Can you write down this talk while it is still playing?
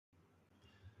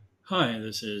Hi,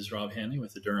 this is Rob Hanley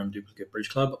with the Durham Duplicate Bridge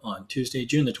Club on Tuesday,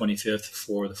 June the 25th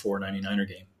for the 499er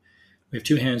game. We have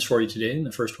two hands for you today, and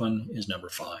the first one is number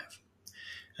 5.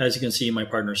 As you can see, my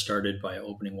partner started by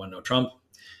opening one no trump,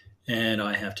 and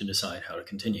I have to decide how to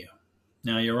continue.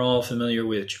 Now, you're all familiar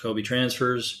with Jacoby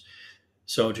transfers,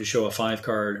 so to show a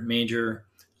 5-card major,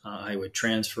 I would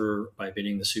transfer by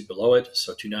bidding the suit below it,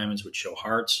 so 2 diamonds would show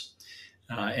hearts,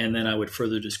 and then I would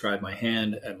further describe my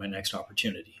hand at my next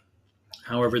opportunity.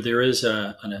 However, there is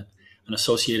an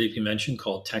associated convention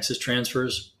called Texas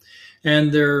transfers,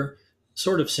 and they're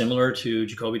sort of similar to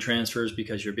Jacoby transfers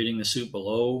because you're bidding the suit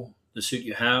below the suit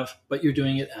you have, but you're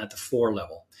doing it at the 4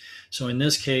 level. So in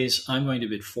this case, I'm going to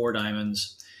bid 4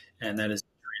 diamonds, and that is a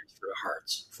transfer to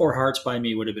hearts. 4 hearts by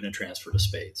me would have been a transfer to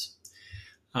spades.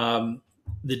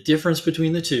 The difference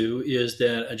between the two is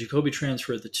that a Jacoby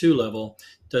transfer at the 2 level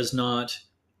does not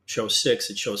show 6,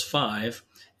 it shows 5,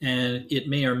 and it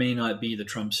may or may not be the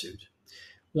trump suit.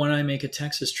 When I make a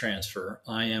Texas transfer,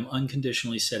 I am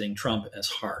unconditionally setting trump as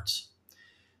hearts.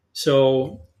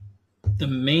 So the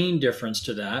main difference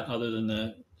to that, other than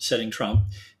the setting trump,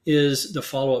 is the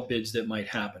follow-up bids that might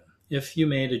happen. If you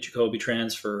made a Jacoby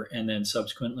transfer and then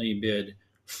subsequently bid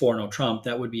 4 no trump,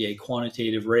 that would be a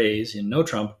quantitative raise in no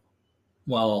trump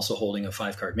while also holding a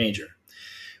 5-card major.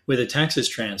 With a Texas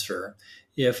transfer,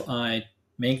 if I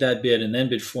make that bid and then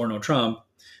bid 4 no trump,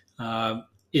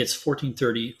 it's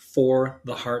 1430 for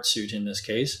the heart suit in this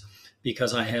case,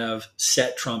 because I have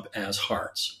set trump as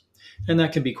hearts. And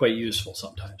that can be quite useful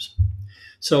sometimes.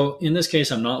 So in this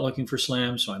case, I'm not looking for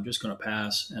slams, so I'm just going to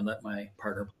pass and let my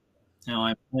partner play. Now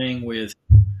I'm playing with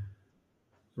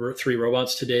 3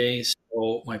 robots today,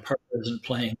 so my partner isn't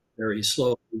playing very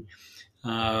slowly.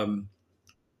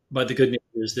 But the good news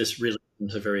is this really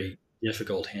isn't a very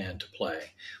difficult hand to play.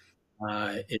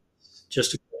 It's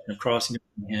just a question of crossing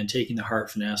the hand, taking the heart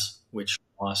finesse, which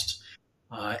lost,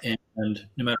 and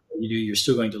no matter what you do, you're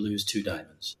still going to lose 2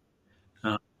 diamonds.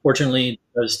 Fortunately, it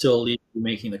does still lead to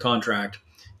making the contract,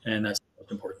 and that's the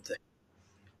most important thing.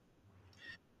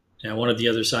 Now, one of the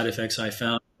other side effects I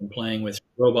found when playing with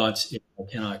robots is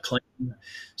I cannot claim,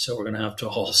 so we're going to have to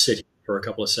all sit for a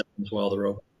couple of seconds while the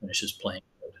robot finishes playing.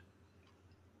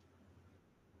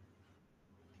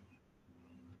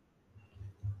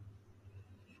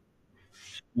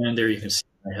 And there you can see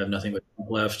I have nothing but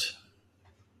left.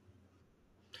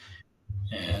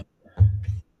 And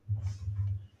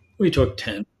we took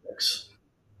 10 picks.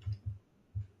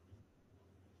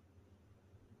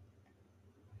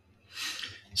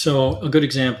 So a good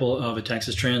example of a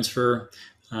Texas transfer,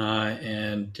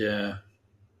 and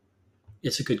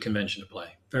it's a good convention to play.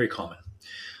 Very common.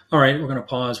 All right, we're going to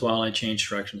pause while I change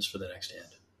directions for the next hand.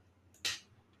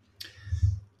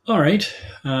 All right,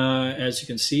 as you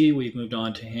can see, we've moved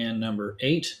on to hand number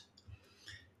 8.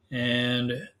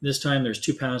 And this time there's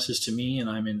 2 passes to me, and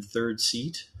I'm in 3rd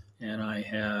seat. And I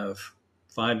have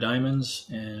 5 diamonds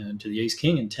and to the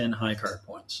ace-king and 10 high card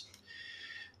points.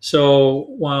 So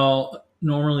while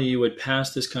normally you would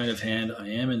pass this kind of hand, I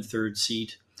am in 3rd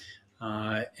seat.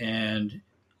 And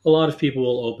a lot of people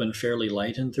will open fairly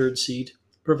light in 3rd seat,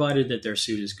 provided that their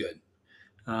suit is good.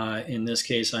 In this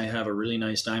case, I have a really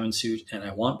nice diamond suit, and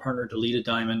I want partner to lead a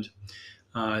diamond.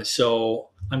 So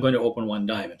I'm going to open 1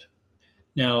 diamond.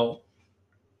 Now,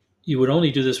 you would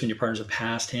only do this when your partner's a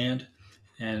passed hand,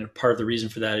 and part of the reason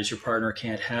for that is your partner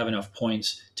can't have enough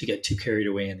points to get too carried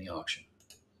away in the auction.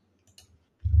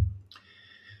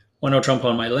 1 no trump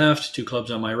on my left, 2 clubs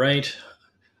on my right.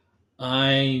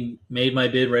 I made my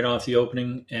bid right off the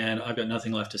opening, and I've got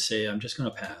nothing left to say. I'm just going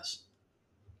to pass.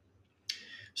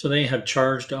 So they have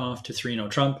charged off to 3 no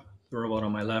trump. The robot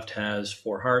on my left has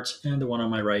 4 hearts, and the one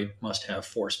on my right must have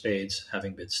 4 spades,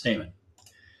 having bid Stayman.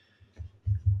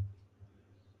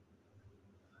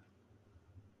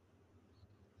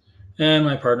 And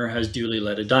my partner has duly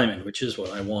led a diamond, which is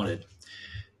what I wanted.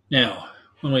 Now,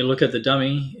 when we look at the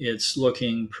dummy, it's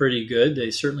looking pretty good.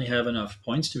 They certainly have enough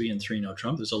points to be in 3 no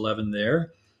trump. There's 11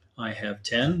 there. I have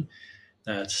 10.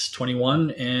 That's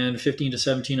 21 and 15 to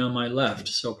 17 on my left.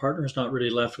 So partner's not really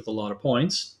left with a lot of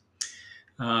points.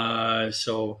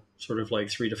 So sort of like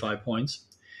 3 to 5 points.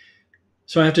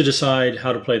 So I have to decide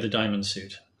how to play the diamond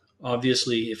suit.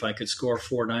 Obviously, if I could score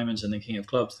 4 diamonds and the king of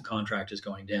clubs, the contract is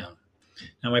going down.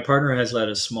 Now, my partner has led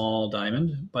a small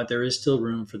diamond, but there is still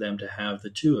room for them to have the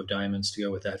 2 of diamonds to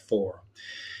go with that 4.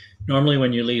 Normally,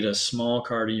 when you lead a small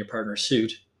card in your partner's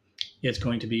suit, it's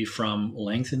going to be from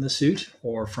length in the suit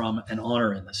or from an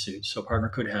honor in the suit. So partner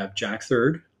could have jack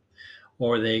third,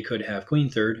 or they could have queen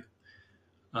third,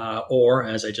 or,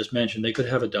 as I just mentioned, they could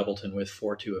have a doubleton with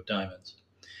 4-2 of diamonds.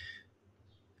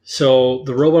 So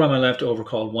the robot on my left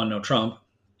overcalled 1 no trump,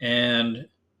 and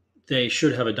they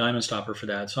should have a diamond stopper for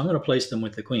that. So I'm going to place them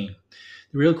with the queen.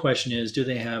 The real question is, do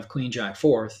they have queen jack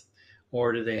fourth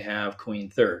or do they have queen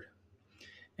third?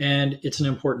 And it's an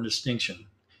important distinction.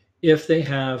 If they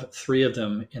have three of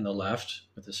them in the left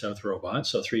with the south robot,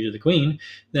 so three to the queen,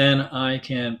 then I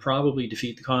can probably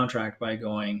defeat the contract by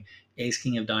going ace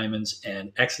king of diamonds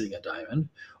and exiting a diamond,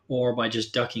 or by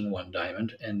just ducking one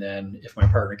diamond. And then if my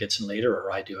partner gets in later,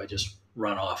 or I do, I just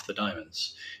run off the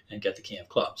diamonds and get the king of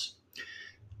clubs.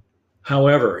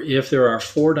 However, if there are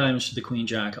four diamonds to the queen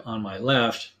jack on my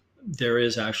left, there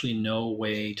is actually no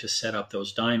way to set up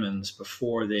those diamonds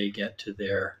before they get to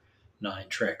their 9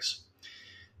 tricks.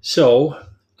 So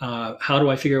how do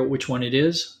I figure out which one it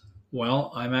is?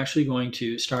 Well, I'm actually going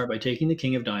to start by taking the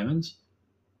king of diamonds,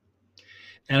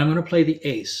 and I'm going to play the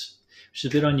ace, which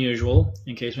is a bit unusual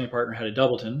in case my partner had a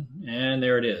doubleton, and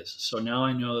there it is. So now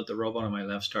I know that the robot on my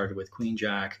left started with queen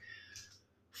jack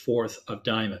fourth of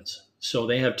diamonds. So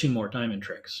they have 2 more diamond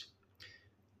tricks.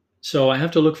 So I have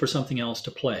to look for something else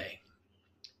to play.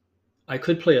 I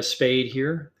could play a spade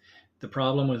here. The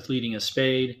problem with leading a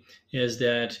spade is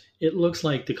that it looks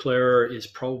like the declarer is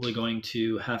probably going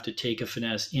to have to take a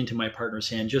finesse into my partner's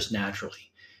hand just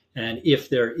naturally. And if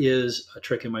there is a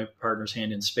trick in my partner's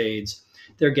hand in spades,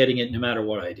 they're getting it no matter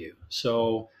what I do.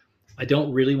 So I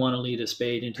don't really want to lead a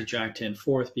spade into jack 10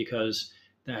 fourth because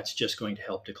that's just going to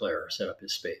help declarer set up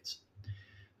his spades.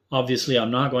 Obviously,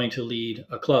 I'm not going to lead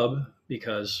a club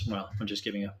because, well, I'm just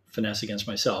giving a finesse against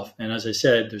myself. And as I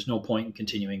said, there's no point in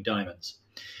continuing diamonds.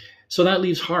 So that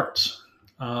leaves hearts.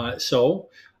 So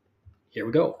here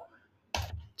we go.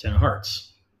 10 of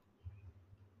hearts.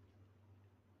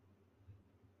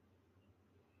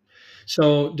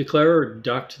 So declarer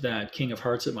ducked that king of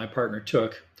hearts that my partner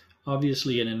took,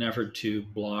 obviously in an effort to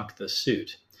block the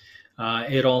suit.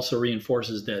 It also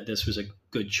reinforces that this was a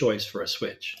good choice for a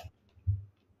switch.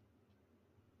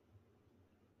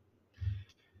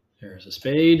 There's a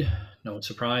spade. No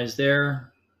surprise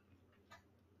there.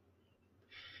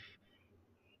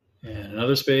 And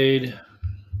another spade.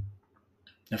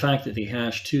 The fact that they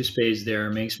hashed 2 spades there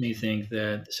makes me think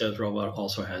that the south robot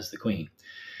also has the queen.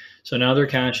 So now they're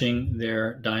cashing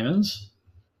their diamonds.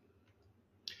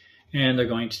 And they're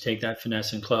going to take that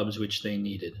finesse in clubs, which they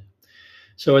needed.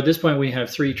 So at this point, we have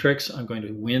 3 tricks. I'm going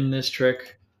to win this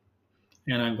trick.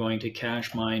 And I'm going to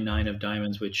cash my 9 of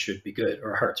diamonds, which should be good,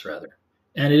 or hearts rather.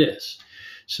 And it is.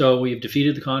 So we've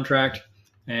defeated the contract,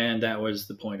 and that was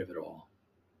the point of it all.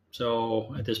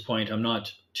 So at this point, I'm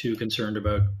not too concerned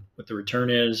about what the return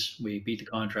is. We beat the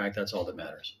contract. That's all that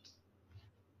matters.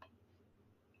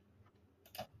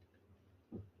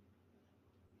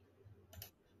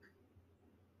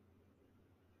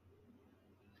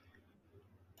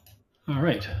 All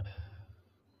right.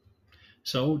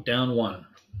 So down 1.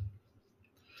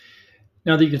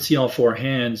 Now that you can see all 4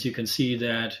 hands, you can see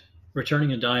that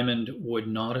returning a diamond would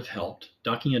not have helped.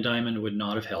 Ducking a diamond would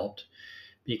not have helped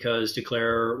because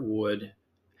declarer would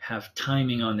have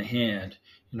timing on the hand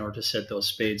in order to set those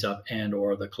spades up and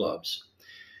or the clubs.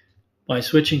 By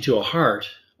switching to a heart,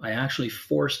 I actually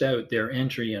forced out their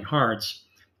entry in hearts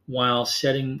while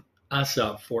setting us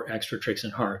up for extra tricks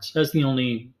in hearts. That's the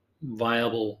only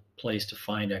viable place to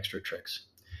find extra tricks.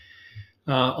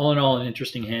 All in all, an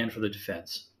interesting hand for the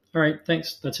defense. All right,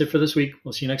 thanks. That's it for this week.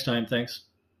 We'll see you next time. Thanks.